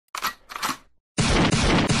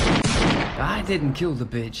I didn't kill the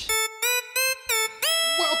bitch.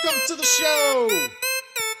 Welcome to the show!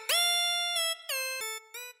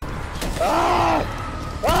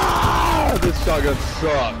 This shotgun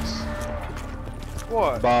sucks.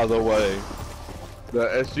 What? By the way, the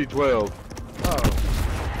SG-12. Oh,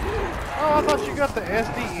 I thought you got the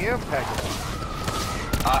SDM package.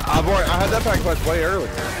 I had that pack punch way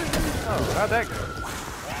earlier. Oh, how'd that go?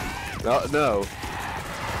 No.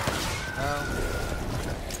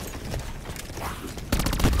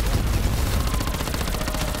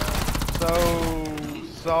 So,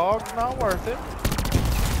 SOG not worth it.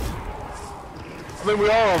 I mean, we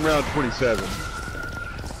are on round 27.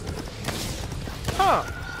 Huh.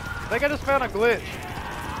 I think I just found a glitch.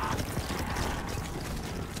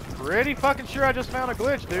 Pretty fucking sure I just found a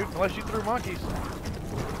glitch, dude. Unless you threw monkeys.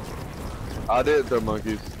 I did throw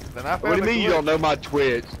monkeys. Then I found What do you mean a glitch. you don't know my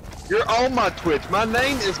Twitch? You're on my Twitch. My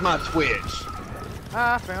name is my Twitch.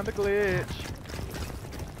 I found a glitch.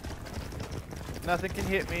 Nothing can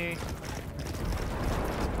hit me.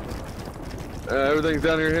 Everything's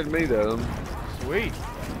down here hitting me, though. Sweet.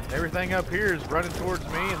 Everything up here is running towards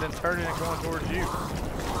me and then turning and going towards you.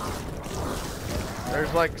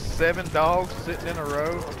 There's like 7 dogs sitting in a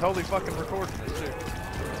row. I'm totally fucking recording this too.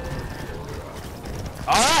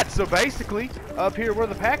 Alright, so basically, up here where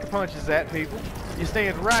the pack-a-punch is at, people, you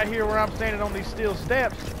stand right here where I'm standing on these steel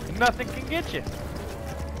steps, nothing can get you.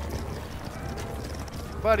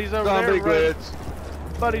 Buddy's over there running.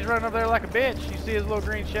 Buddy's running over there like a bitch. You see his little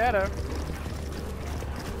green shadow.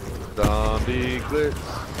 Zombie glitch.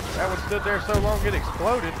 That one stood there so long it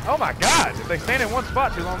exploded. Oh my god! If they stand in one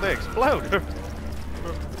spot too long, they explode.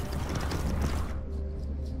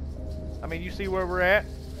 I mean, you see where we're at?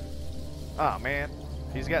 Oh man,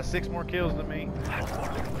 he's got 6 more kills than me.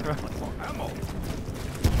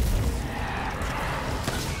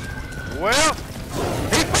 Well,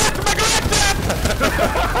 he fucked my glitch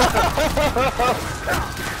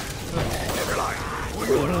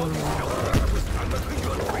up!